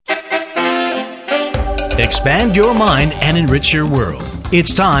Expand your mind and enrich your world.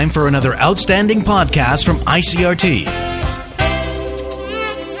 It's time for another outstanding podcast from ICRT.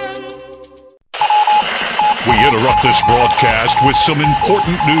 We interrupt this broadcast with some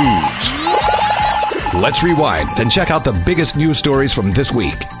important news. Let's rewind and check out the biggest news stories from this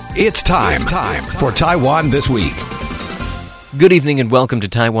week. It's time for Taiwan This Week. Good evening and welcome to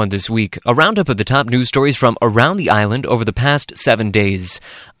Taiwan This Week, a roundup of the top news stories from around the island over the past 7 days.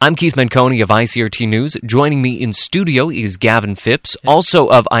 I'm Keith Manconi of ICRT News. Joining me in studio is Gavin Phipps, also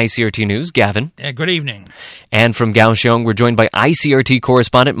of ICRT News. Gavin. Good evening. And from Kaohsiung, we're joined by ICRT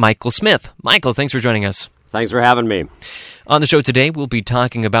correspondent Michael Smith. Michael, thanks for joining us. Thanks for having me. On the show today, we'll be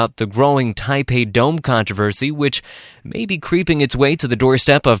talking about the growing Taipei Dome controversy, which may be creeping its way to the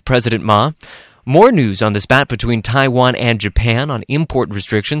doorstep of President Ma. More news on the spat between Taiwan and Japan on import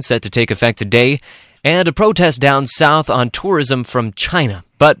restrictions set to take effect today, and a protest down south on tourism from China.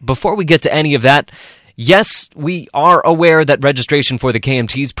 But before we get to any of that, yes, we are aware that registration for the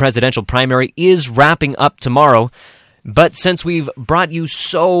KMT's presidential primary is wrapping up tomorrow. But since we've brought you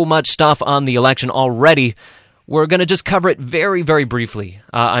so much stuff on the election already, we're going to just cover it very, very briefly.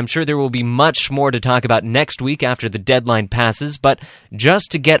 I'm sure there will be much more to talk about next week after the deadline passes, but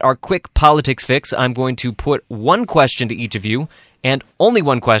just to get our quick politics fix, I'm going to put one question to each of you, and only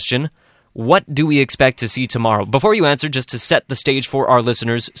one question. What do we expect to see tomorrow? Before you answer, just to set the stage for our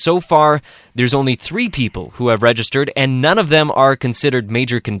listeners, so far there's only 3 people who have registered, and none of them are considered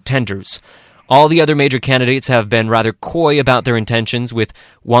major contenders. All the other major candidates have been rather coy about their intentions, with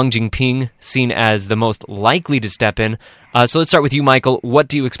Wang Jinping seen as the most likely to step in. So let's start with you, Michael. What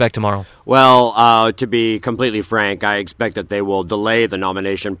do you expect tomorrow? Well, to be completely frank, I expect that they will delay the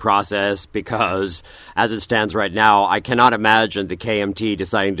nomination process because, as it stands right now, I cannot imagine the KMT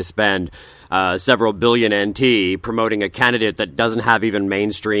deciding to spend several billion NT promoting a candidate that doesn't have even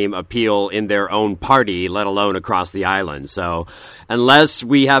mainstream appeal in their own party, let alone across the island. So unless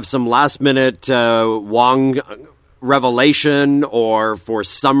we have some last-minute Wang revelation, or for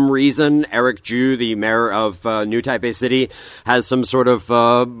some reason Eric Chu, the mayor of New Taipei City, has some sort of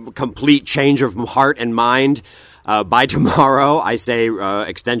complete change of heart and mind, by tomorrow, I say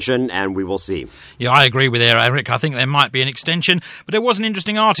extension, and we will see. Yeah, I agree with Eric. I think there might be an extension. But there was an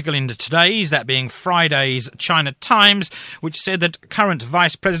interesting article in today's, that being Friday's China Times, which said that current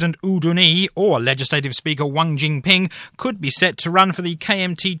Vice President Wu Duni or Legislative Speaker Wang Jinping could be set to run for the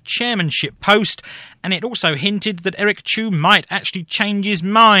KMT chairmanship post. And it also hinted that Eric Chu might actually change his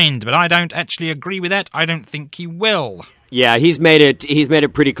mind. But I don't actually agree with that. I don't think he will. Yeah, he's made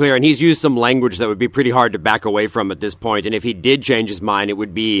it pretty clear, and he's used some language that would be pretty hard to back away from at this point. And if he did change his mind, it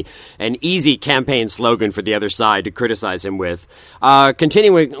would be an easy campaign slogan for the other side to criticize him with.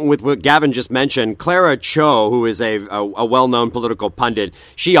 Continuing with what Gavin just mentioned, Clara Cho, who is a well-known political pundit,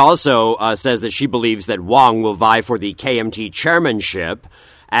 she also says that she believes that Wang will vie for the KMT chairmanship.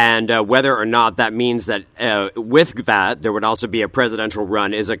 And whether or not that means that with that there would also be a presidential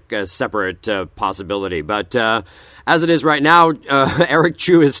run is a separate possibility. But as it is right now, Eric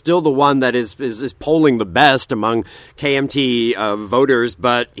Chu is still the one that is polling the best among KMT voters,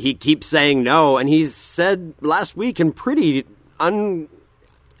 but he keeps saying no. And he said last week in pretty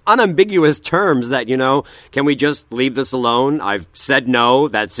unambiguous terms that, can we just leave this alone? I've said no,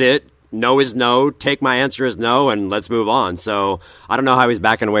 that's it. No is no, take my answer as no, and let's move on. So I don't know how he's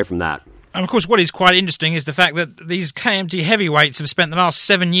backing away from that. And of course, what is quite interesting is the fact that these KMT heavyweights have spent the last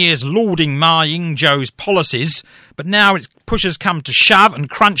 7 years lauding Ma Ying-jeou's policies, but now push has come to shove and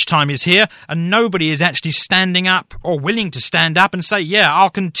crunch time is here, and nobody is actually standing up or willing to stand up and say, yeah, I'll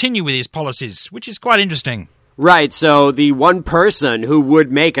continue with his policies, which is quite interesting. Right, so the one person who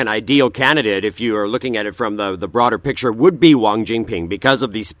would make an ideal candidate, if you are looking at it from the broader picture, would be Wang Jinping because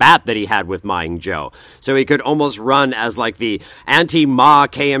of the spat that he had with Ma Ying-jeou. So he could almost run as like the anti-Ma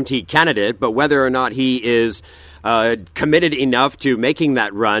KMT candidate, but whether or not he is committed enough to making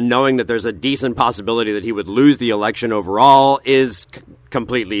that run, knowing that there's a decent possibility that he would lose the election overall, is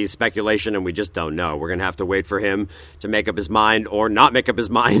completely speculation, and we just don't know. We're going to have to wait for him to make up his mind or not make up his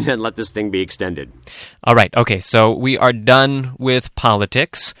mind and let this thing be extended. All right. Okay. So we are done with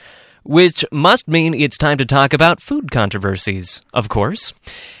politics, which must mean it's time to talk about food controversies, of course.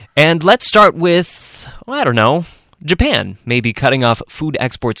 And let's start with, Japan may be cutting off food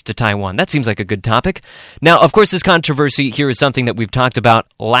exports to Taiwan. That seems like a good topic. Now, of course, this controversy here is something that we've talked about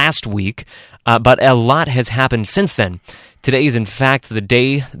last week, but a lot has happened since then. Today is, in fact, the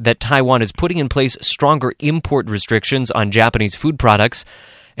day that Taiwan is putting in place stronger import restrictions on Japanese food products.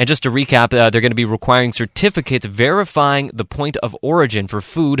 And just to recap, they're going to be requiring certificates verifying the point of origin for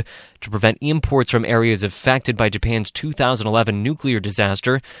food to prevent imports from areas affected by Japan's 2011 nuclear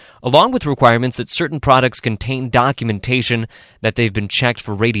disaster, along with requirements that certain products contain documentation that they've been checked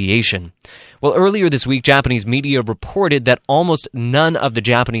for radiation. Well, earlier this week, Japanese media reported that almost none of the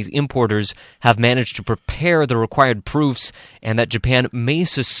Japanese importers have managed to prepare the required proofs and that Japan may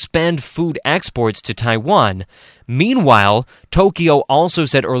suspend food exports to Taiwan. Meanwhile, Tokyo also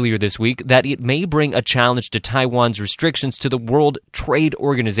said earlier this week that it may bring a challenge to Taiwan's restrictions to the World Trade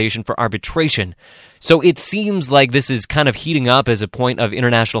Organization for arbitration. So it seems like this is kind of heating up as a point of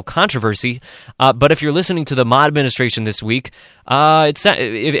international controversy. But if you're listening to the Ma administration this week,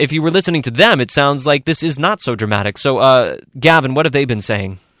 if you were listening to them, it sounds like this is not so dramatic. So, Gavin, what have they been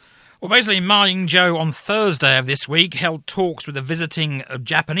saying? Well, basically, Ma Ying-jeou on Thursday of this week held talks with a visiting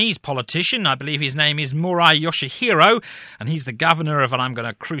Japanese politician. I believe his name is Murai Yoshihiro, and he's the governor of, and I'm going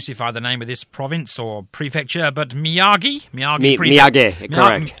to crucify the name of this province or prefecture, but Miyagi? Miyagi,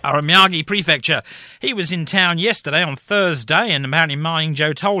 correct. Or Miyagi Prefecture. He was in town yesterday on Thursday, and apparently Ma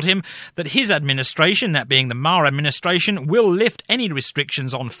Ying-jeou told him that his administration, that being the Ma administration, will lift any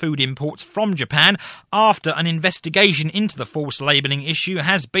restrictions on food imports from Japan after an investigation into the false labelling issue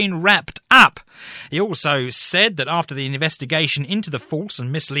has been wrapped up. He also said that after the investigation into the false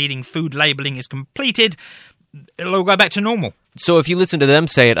and misleading food labelling is completed, it'll all go back to normal. So if you listen to them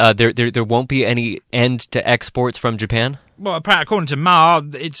say it, there won't be any end to exports from Japan? Well, according to Ma,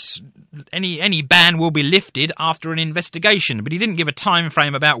 it's any ban will be lifted after an investigation, but he didn't give a time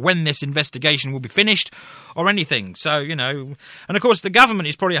frame about when this investigation will be finished or anything. So, and of course the government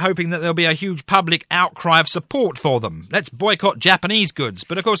is probably hoping that there'll be a huge public outcry of support for them. Let's boycott Japanese goods.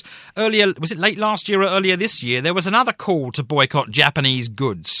 But of course, earlier, was it late last year or earlier this year, there was another call to boycott Japanese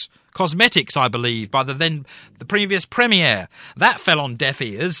goods. Cosmetics, I believe, by the previous premier. That fell on deaf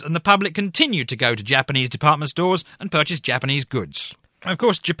ears, and the public continued to go to Japanese department stores and purchase Japanese goods. Of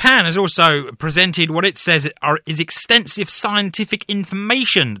course, Japan has also presented what it says is extensive scientific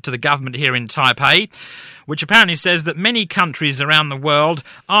information to the government here in Taipei, which apparently says that many countries around the world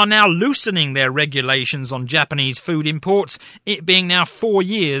are now loosening their regulations on Japanese food imports, it being now 4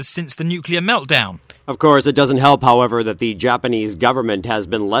 years since the nuclear meltdown. Of course, it doesn't help, however, that the Japanese government has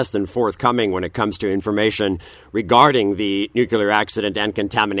been less than forthcoming when it comes to information regarding the nuclear accident and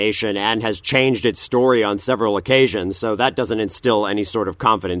contamination and has changed its story on several occasions. So that doesn't instill any sort of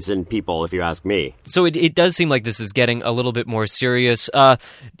confidence in people, if you ask me. So it does seem like this is getting a little bit more serious.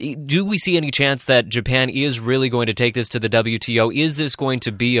 Do we see any chance that Japan is really going to take this to the WTO? Is this going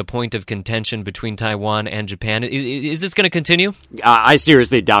to be a point of contention between Taiwan and Japan? Is this going to continue? I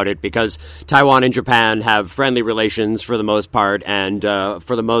seriously doubt it, because Taiwan and Japan have friendly relations for the most part, and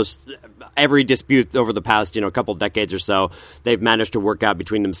every dispute over the past couple decades or so, they've managed to work out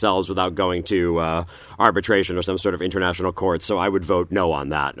between themselves without going to arbitration or some sort of international court. So I would vote no on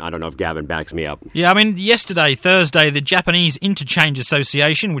that. I don't know if Gavin backs me up. Yeah, I mean, yesterday, Thursday, the Japanese Interchange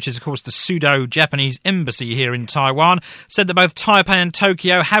Association, which is of course the pseudo-Japanese embassy here in Taiwan, said that both Taipei and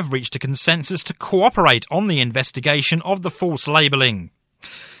Tokyo have reached a consensus to cooperate on the investigation of the false labelling.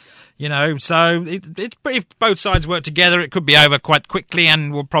 So if both sides work together, it could be over quite quickly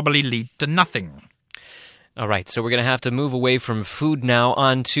and will probably lead to nothing. All right, so we're going to have to move away from food now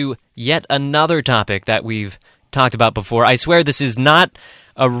on to yet another topic that we've talked about before. I swear this is not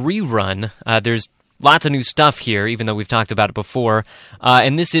a rerun. There's lots of new stuff here, even though we've talked about it before.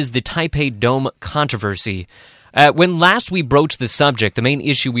 And this is the Taipei Dome controversy. When last we broached the subject, the main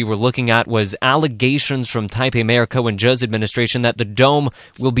issue we were looking at was allegations from Taipei Mayor Ko Wen-je's administration that the dome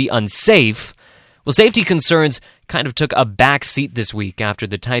will be unsafe. Well, safety concerns kind of took a back seat this week after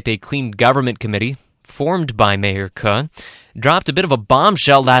the Taipei Clean Government Committee, formed by Mayor Ko, dropped a bit of a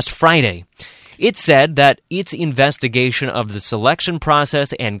bombshell last Friday. It said that its investigation of the selection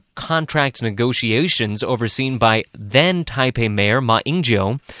process and contract negotiations overseen by then Taipei Mayor Ma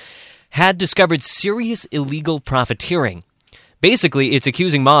Ying-jeou had discovered serious illegal profiteering. Basically, it's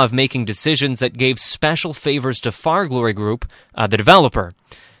accusing Ma of making decisions that gave special favors to Far Glory Group, the developer.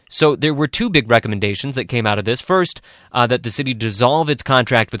 So there were two big recommendations that came out of this. First, that the city dissolve its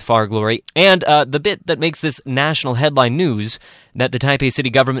contract with Far Glory, and the bit that makes this national headline news, that the Taipei city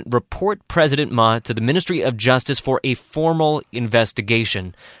government report President Ma to the Ministry of Justice for a formal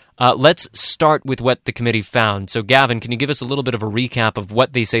investigation. Let's start with what the committee found. So, Gavin, can you give us a little bit of a recap of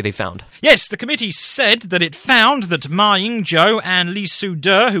what they say they found? Yes, the committee said that it found that Ma Ying-jeou and Li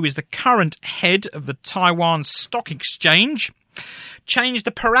Su-de, who is the current head of the Taiwan Stock Exchange, changed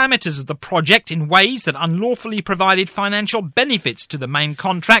the parameters of the project in ways that unlawfully provided financial benefits to the main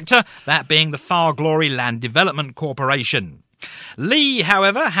contractor, that being the Far Glory Land Development Corporation. Li,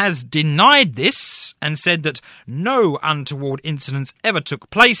 however, has denied this and said that no untoward incidents ever took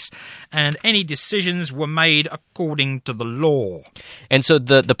place and any decisions were made according to the law. And so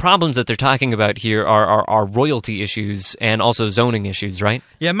the problems that they're talking about here are royalty issues and also zoning issues, right?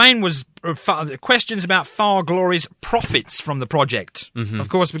 Yeah, main was questions about Far Glory's profits from the project. Of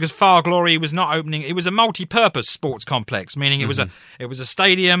course, because Far Glory was not opening, it was a multi-purpose sports complex, meaning it was a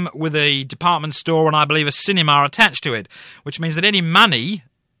stadium with a department store and I believe a cinema attached to it, which means that any money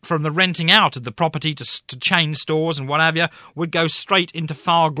from the renting out of the property to chain stores and what have you would go straight into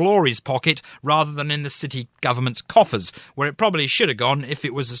Far Glory's pocket rather than in the city government's coffers, where it probably should have gone if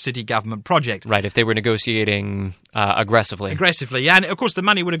it was a city government project. Right, if they were negotiating aggressively. Aggressively, and of course the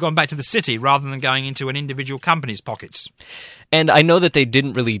money would have gone back to the city rather than going into an individual company's pockets. And I know that they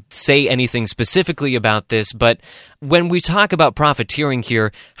didn't really say anything specifically about this, but when we talk about profiteering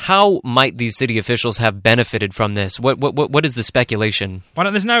here, how might these city officials have benefited from this? What is the speculation? Well,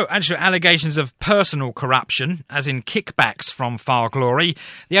 there's no actual allegations of personal corruption, as in kickbacks from Far Glory.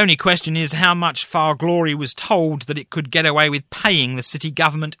 The only question is how much Far Glory was told that it could get away with paying the city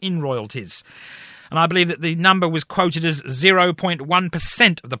government in royalties. And I believe that the number was quoted as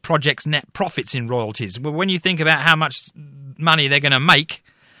 0.1% of the project's net profits in royalties. Well, when you think about how much money they're going to make,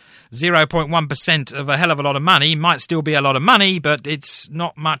 0.1% of a hell of a lot of money might still be a lot of money, but it's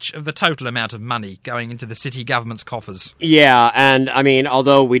not much of the total amount of money going into the city government's coffers. Yeah, and I mean,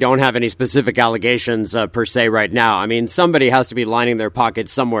 although we don't have any specific allegations per se right now, I mean, somebody has to be lining their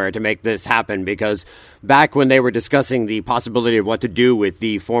pockets somewhere to make this happen, because back when they were discussing the possibility of what to do with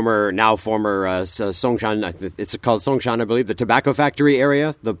the now former Songshan, it's called Songshan, I believe, the tobacco factory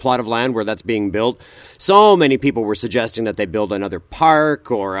area, the plot of land where that's being built, so many people were suggesting that they build another park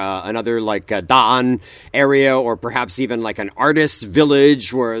or another like Da'an area, or perhaps even like an artist's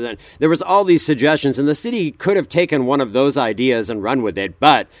village, where there was all these suggestions, and the city could have taken one of those ideas and run with it,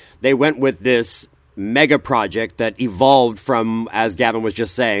 but they went with this mega project that evolved from, as Gavin was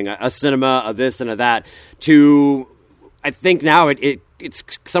just saying, a cinema, a this and a that, to, I think now it's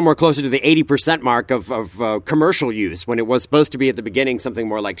somewhere closer to the 80% mark of commercial use, when it was supposed to be at the beginning something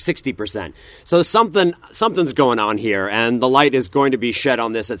more like 60%. So something's going on here, and the light is going to be shed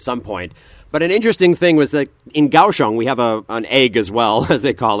on this at some point. But an interesting thing was that in Kaohsiung, we have an egg as well, as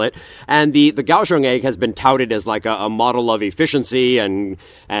they call it. And the Kaohsiung egg has been touted as like a model of efficiency and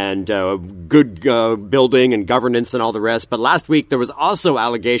good building and governance and all the rest. But last week, there was also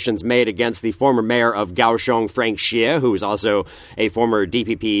allegations made against the former mayor of Kaohsiung, Frank Xie, who is also a former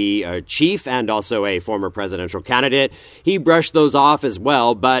DPP chief and also a former presidential candidate. He brushed those off as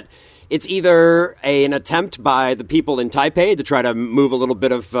well, but it's either an attempt by the people in Taipei to try to move a little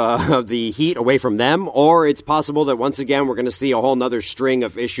bit of the heat away from them, or it's possible that once again we're going to see a whole nother string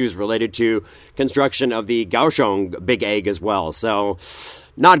of issues related to construction of the Kaohsiung Big Egg as well. So,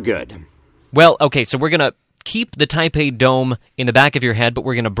 not good. Well, okay, so we're going to keep the Taipei Dome in the back of your head, but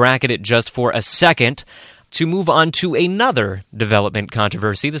we're going to bracket it just for a second to move on to another development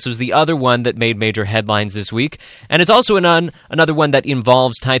controversy. This was the other one that made major headlines this week, and it's also another one that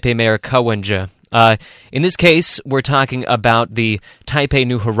involves Taipei Mayor Ke Wen-je. In this case, we're talking about the Taipei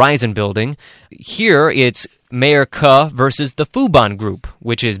New Horizon building. Here, it's Mayor Ke versus the Fubon Group,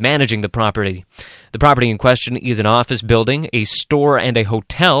 which is managing the property. The property in question is an office building, a store, and a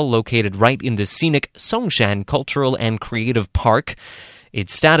hotel located right in the scenic Songshan Cultural and Creative Park.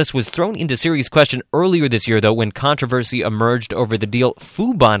 Its status was thrown into serious question earlier this year, though, when controversy emerged over the deal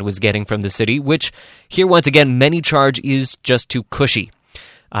Fubon was getting from the city, which, here once again, many charge is just too cushy.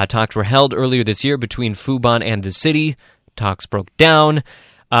 Talks were held earlier this year between Fubon and the city. Talks broke down.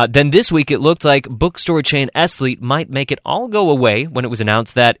 Then this week, it looked like bookstore chain Esleet might make it all go away when it was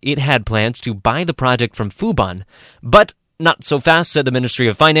announced that it had plans to buy the project from Fubon. But not so fast, said the Ministry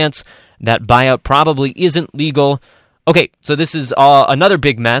of Finance. That buyout probably isn't legal. Okay, so this is another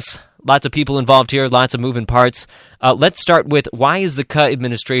big mess. Lots of people involved here, lots of moving parts. Let's start with, why is the Ke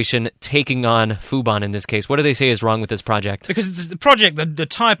administration taking on Fubon in this case? What do they say is wrong with this project? Because the project, the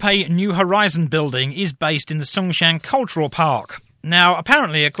Taipei New Horizon building, is based in the Songshan Cultural Park. Now,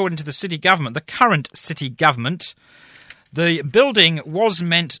 apparently, according to the city government, the current city government, the building was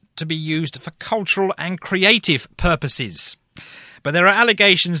meant to be used for cultural and creative purposes. But there are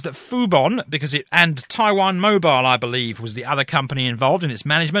allegations that Fubon, and Taiwan Mobile, I believe, was the other company involved in its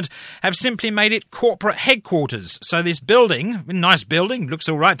management, have simply made it corporate headquarters. So this building, nice building, looks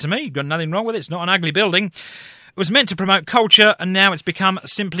all right to me, got nothing wrong with it, it's not an ugly building. It was meant to promote culture, and now it's become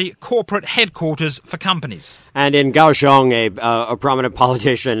simply corporate headquarters for companies. And in Kaohsiung, a prominent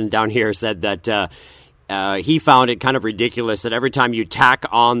politician down here said that he found it kind of ridiculous that every time you tack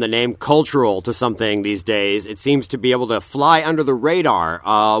on the name cultural to something these days, it seems to be able to fly under the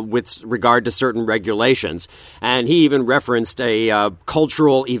radar with regard to certain regulations. And he even referenced a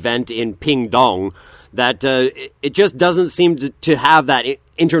cultural event in Pingdong that it just doesn't seem to have that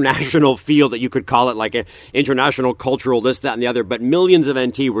international feel that you could call it like an international cultural this, that, and the other. But millions of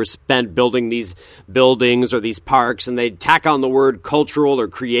NT were spent building these buildings or these parks, and they'd tack on the word cultural or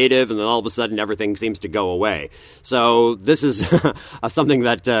creative, and then all of a sudden everything seems to go away. So this is something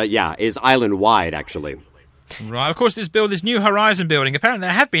that, is island-wide, actually. Right, of course, this New Horizon building, apparently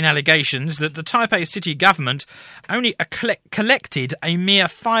there have been allegations that the Taipei city government only collected a mere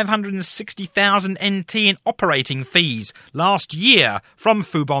 560,000 NT in operating fees last year from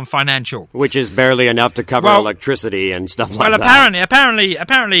Fubon Financial. Which is barely enough to cover electricity and stuff like that. Well,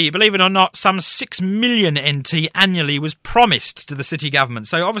 apparently, believe it or not, some 6 million NT annually was promised to the city government.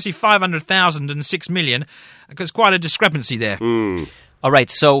 So obviously 500,000 and 6 million, because quite a discrepancy there. All right,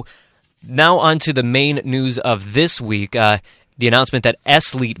 so now on to the main news of this week, the announcement that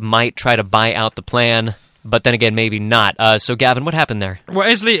ICRT might try to buy out the plan, but then again, maybe not. So, Gavin, what happened there? Well,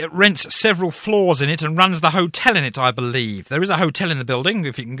 ICRT rents several floors in it and runs the hotel in it, I believe. There is a hotel in the building.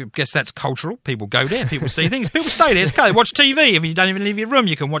 If you can guess that's cultural. People go there, people see things, people stay there. It's okay. They watch TV. If you don't even leave your room,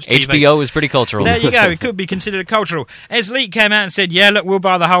 you can watch TV. HBO is pretty cultural. There you go. It could be considered cultural. ICRT came out and said, yeah, look, we'll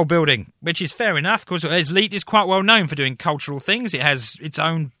buy the whole building, which is fair enough, because ICRT is quite well known for doing cultural things. It has its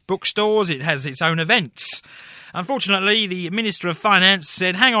own bookstores. It has its own events. Unfortunately, the Minister of Finance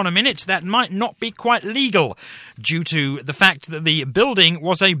said, hang on a minute, that might not be quite legal, due to the fact that the building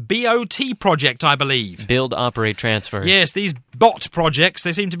was a BOT project, I believe. Build, operate, transfer. Yes, these BOT projects,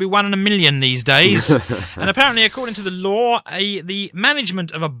 they seem to be 1 in a million these days. And apparently, according to the law, the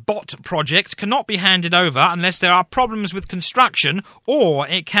management of a BOT project cannot be handed over unless there are problems with construction, or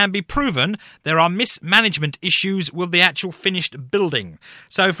it can be proven there are mismanagement issues with the actual finished building.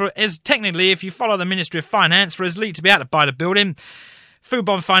 So, technically, if you follow the Ministry of Finance, for ICRT to be able to buy the building,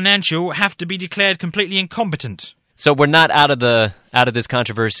 Fubon Financial have to be declared completely incompetent. So we're not out of this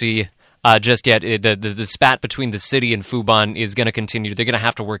controversy just yet. The spat between the city and Fubon is going to continue. They're going to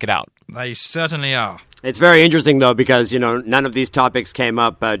have to work it out. They certainly are. It's very interesting, though, because, none of these topics came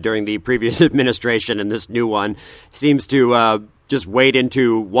up during the previous administration, and this new one seems to just wade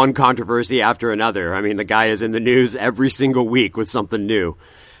into one controversy after another. I mean, the guy is in the news every single week with something new.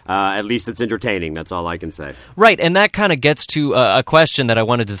 At least it's entertaining. That's all I can say. Right, and that kind of gets to a question that I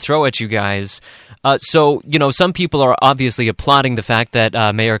wanted to throw at you guys. So, some people are obviously applauding the fact that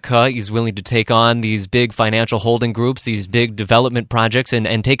Mayor Ke is willing to take on these big financial holding groups, these big development projects,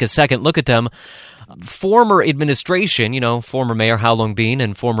 and take a second look at them. Former administration, former Mayor Hao Longbin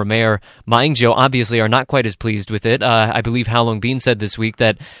and former Mayor Ma Ying-jeou obviously are not quite as pleased with it. I believe Hao Longbin said this week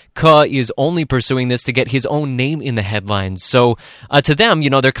that Ke is only pursuing this to get his own name in the headlines. So to them,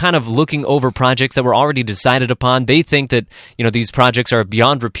 they're kind of looking over projects that were already decided upon. They think that, these projects are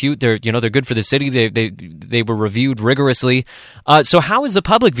beyond repute. They're good for the city. They were reviewed rigorously. So how is the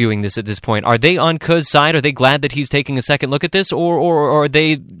public viewing this at this point? Are they on Ke's side? Are they glad that he's taking a second look at this? Or are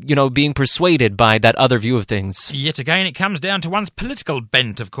they, being persuaded by that other view of things? Yet again, it comes down to one's political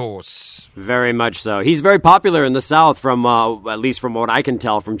bent, of course. Very much so. He's very popular in the South, from at least from what I can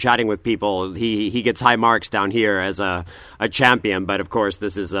tell from chatting with people. He gets high marks down here as a champion, but of course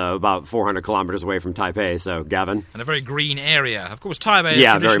this is about 400 kilometers away from Taipei. So, Gavin? And a very green area. Of course, Taipei is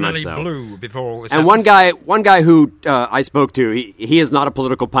traditionally blue before all this. And one guy who I spoke to, he is not a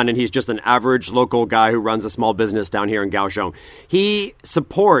political pundit. He's just an average local guy who runs a small business down here in Kaohsiung. He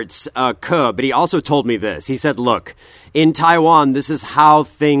supports Ke, but he also told me this. He said, look, in Taiwan, this is how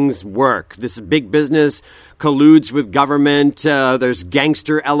things work. This is big business colludes with government. There's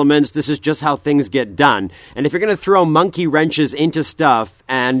gangster elements. This is just how things get done. And if you're going to throw monkey wrenches into stuff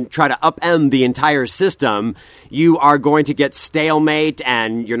and try to upend the entire system, you are going to get stalemate,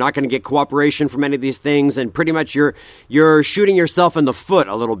 and you're not going to get cooperation from any of these things. And pretty much you're shooting yourself in the foot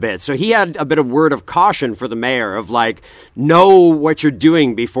a little bit. So he had a bit of word of caution for the mayor of like, know what you're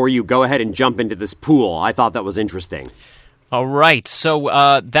doing before you go ahead and jump into this pool. I thought that was interesting. All right,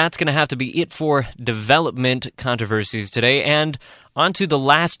 so that's going to have to be it for development controversies today. And on to the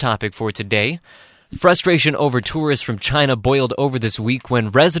last topic for today. Frustration over tourists from China boiled over this week when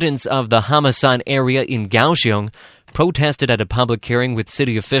residents of the Hamasan area in Kaohsiung protested at a public hearing with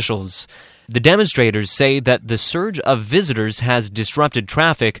city officials. The demonstrators say that the surge of visitors has disrupted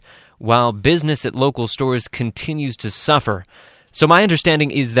traffic, while business at local stores continues to suffer. So my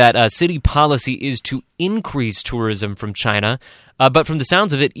understanding is that city policy is to increase tourism from China. But from the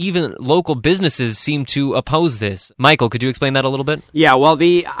sounds of it, even local businesses seem to oppose this. Michael, could you explain that a little bit? Yeah, well,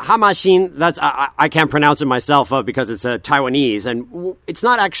 the Hamashin, that's I can't pronounce it myself because it's Taiwanese, and it's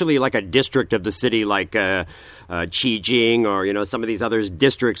not actually like a district of the city like Qijing or some of these other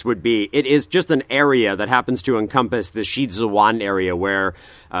districts would be. It is just an area that happens to encompass the Shizuan area where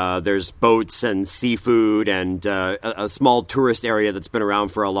there's boats and seafood and a small tourist area that's been around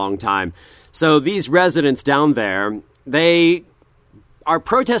for a long time. So these residents down there, they are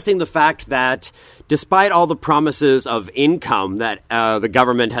protesting the fact that despite all the promises of income that the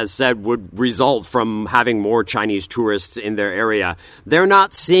government has said would result from having more Chinese tourists in their area, they're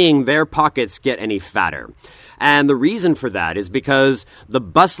not seeing their pockets get any fatter. And the reason for that is because the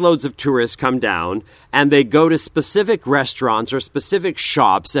busloads of tourists come down and they go to specific restaurants or specific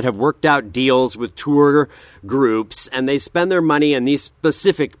shops that have worked out deals with tour groups, and they spend their money in these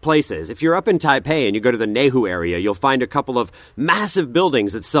specific places. If you're up in Taipei and you go to the Nehu area, you'll find a couple of massive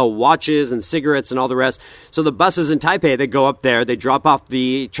buildings that sell watches and cigarettes and all the rest. So the buses in Taipei, they go up there, they drop off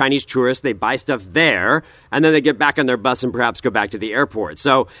the Chinese tourists, they buy stuff there, and then they get back on their bus and perhaps go back to the airport.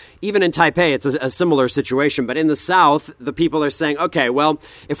 So even in Taipei, it's a similar situation. But in the south, the people are saying, okay, well,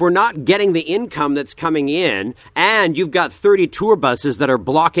 if we're not getting the income that's coming in, and you've got 30 tour buses that are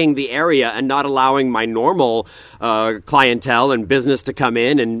blocking the area and not allowing my normal clientele and business to come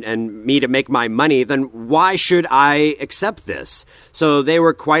in and me to make my money, then why should I accept this? So they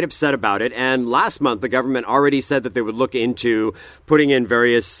were quite upset about it. And last month, the government already said that they would look into putting in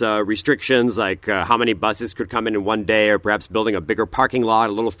various restrictions, like how many buses could come in one day, or perhaps building a bigger parking lot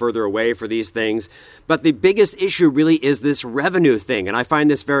a little further away for these things. But the biggest issue really is this revenue thing. And I find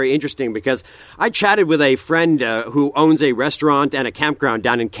this very interesting because I chatted with a friend who owns a restaurant and a campground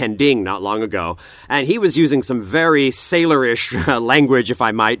down in Kending not long ago. And he was using some very sailorish language, if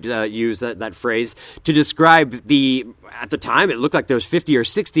I might use that phrase, to describe at the time, it looked like there was 50 or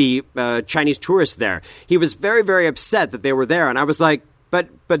 60 Chinese tourists there. He was very, very upset that they were there. And I was like,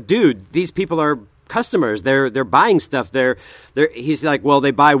 but dude, these people are customers. They're buying stuff. He's like, well,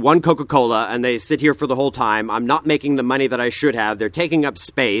 they buy one Coca-Cola and they sit here for the whole time. I'm not making the money that I should have. They're taking up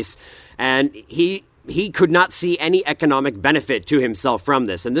space. And he could not see any economic benefit to himself from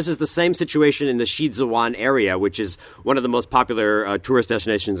this. And this is the same situation in the Shizuan area, which is one of the most popular tourist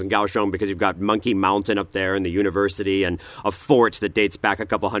destinations in Kaohsiung, because you've got Monkey Mountain up there and the university and a fort that dates back a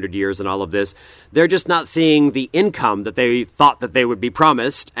couple hundred years and all of this. They're just not seeing the income that they thought that they would be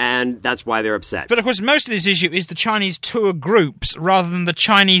promised, and that's why they're upset. But of course, most of this issue is the Chinese tour groups rather than the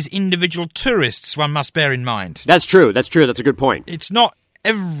Chinese individual tourists, one must bear in mind. That's true. That's a good point. It's not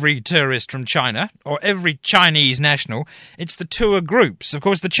every tourist from China or every Chinese national. It's the tour groups. Of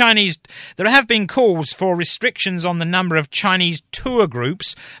course, there have been calls for restrictions on the number of Chinese tour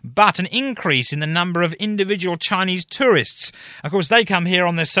groups, but an increase in the number of individual Chinese tourists. Of course, they come here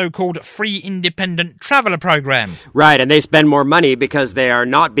on the so-called free independent traveller program. Right, and they spend more money because they are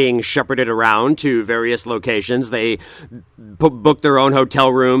not being shepherded around to various locations. They book their own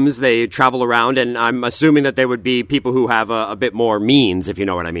hotel rooms, they travel around, and I'm assuming that they would be people who have a bit more means, if you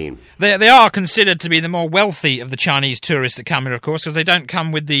know what I mean. They are considered to be the more wealthy of the Chinese tourists that come here, of course, because they don't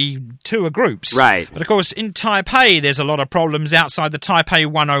come with the tour groups. Right. But, of course, in Taipei, there's a lot of problems outside the Taipei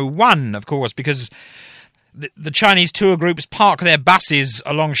 101, of course, because the Chinese tour groups park their buses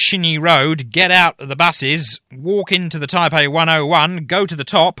along Xinyi Road, get out of the buses, walk into the Taipei 101, go to the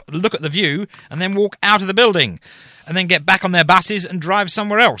top, look at the view, and then walk out of the building, and then get back on their buses and drive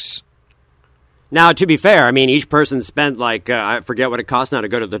somewhere else. Now, to be fair, I mean, each person spent I forget what it costs now to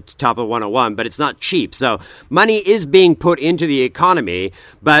go to the top of 101, but it's not cheap. So money is being put into the economy,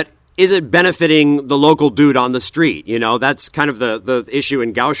 but is it benefiting the local dude on the street? That's kind of the issue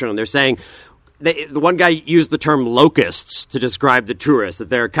in Kaohsiung. They're saying, the one guy used the term locusts to describe the tourists, that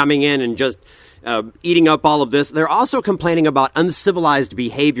they're coming in and just eating up all of this. They're also complaining about uncivilized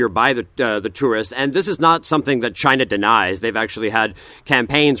behavior by the tourists, and this is not something that China denies. They've actually had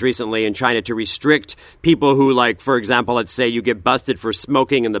campaigns recently in China to restrict people who, for example, let's say you get busted for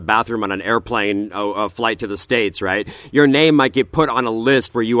smoking in the bathroom on an airplane flight to the States, right? Your name might get put on a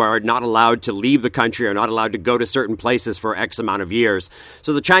list where you are not allowed to leave the country or not allowed to go to certain places for X amount of years.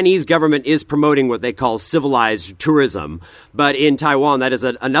 So the Chinese government is promoting what they call civilized tourism, but in Taiwan, that is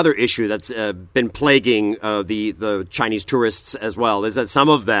another issue that's been plaguing the Chinese tourists as well, is that some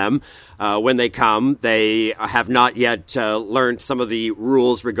of them, when they come, they have not yet learned some of the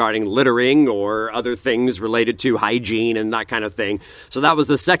rules regarding littering or other things related to hygiene and that kind of thing. So that was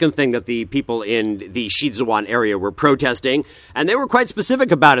the second thing that the people in the Shizuan area were protesting, and they were quite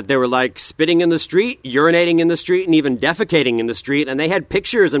specific about it. They were like spitting in the street, urinating in the street, and even defecating in the street, and they had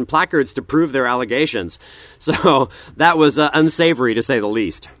pictures and placards to prove their allegations. So that was unsavory, to say the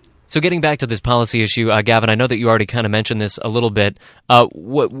least. So getting back to this policy issue, Gavin, I know that you already kind of mentioned this a little bit.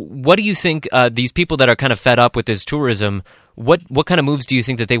 What do you think these people that are kind of fed up with this tourism, what kind of moves do you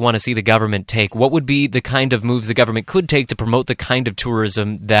think that they want to see the government take? What would be the kind of moves the government could take to promote the kind of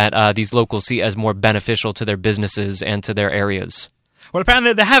tourism that these locals see as more beneficial to their businesses and to their areas? Well,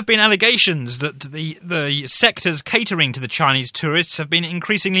 apparently there have been allegations that the sectors catering to the Chinese tourists have been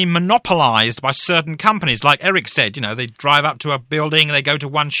increasingly monopolised by certain companies. Like Eric said, they drive up to a building, they go to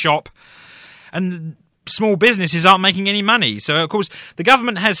one shop, and small businesses aren't making any money. So, of course, the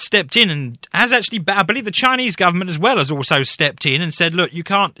government has stepped in and has actually, I believe the Chinese government as well has also stepped in and said, look, you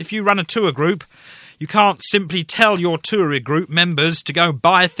can't, if you run a tour group, you can't simply tell your tour group members to go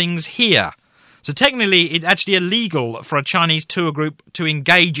buy things here. So technically, it's actually illegal for a Chinese tour group to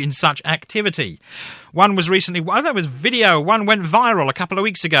engage in such activity. One was recently, one went viral a couple of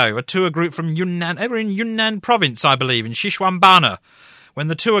weeks ago, a tour group from Yunnan, over in Yunnan province, I believe, in Sichuanbana, when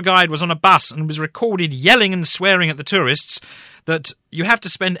the tour guide was on a bus and was recorded yelling and swearing at the tourists that you have to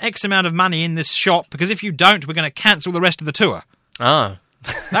spend X amount of money in this shop because if you don't, we're going to cancel the rest of the tour. Ah.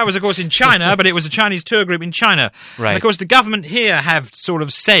 That was, of course, in China, but it was a Chinese tour group in China. Right. And, of course, the government here have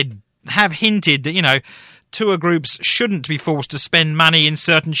hinted that, tour groups shouldn't be forced to spend money in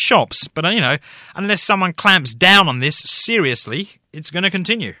certain shops. But, unless someone clamps down on this seriously, it's going to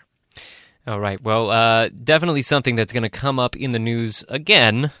continue. All right. Well, definitely something that's going to come up in the news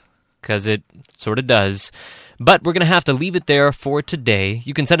again, because it sort of does. But we're going to have to leave it there for today.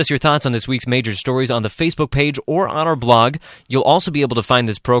 You can send us your thoughts on this week's major stories on the Facebook page or on our blog. You'll also be able to find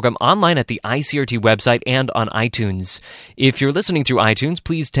this program online at the ICRT website and on iTunes. If you're listening through iTunes,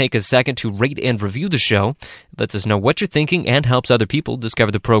 please take a second to rate and review the show. It lets us know what you're thinking and helps other people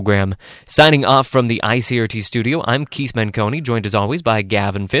discover the program. Signing off from the ICRT studio, I'm Keith Menconi, joined as always by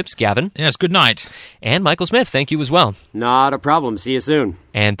Gavin Phipps. Gavin. Yes, good night. And Michael Smith, thank you as well. Not a problem. See you soon.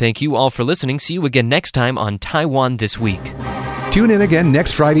 And thank you all for listening. See you again next time on Taiwan This Week. Tune in again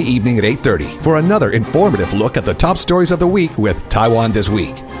next Friday evening at 8:30 for another informative look at the top stories of the week with Taiwan This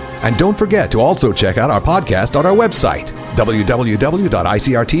Week. And don't forget to also check out our podcast on our website,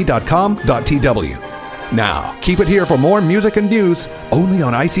 www.icrt.com.tw. Now, keep it here for more music and news, only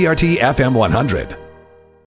on ICRT FM 100.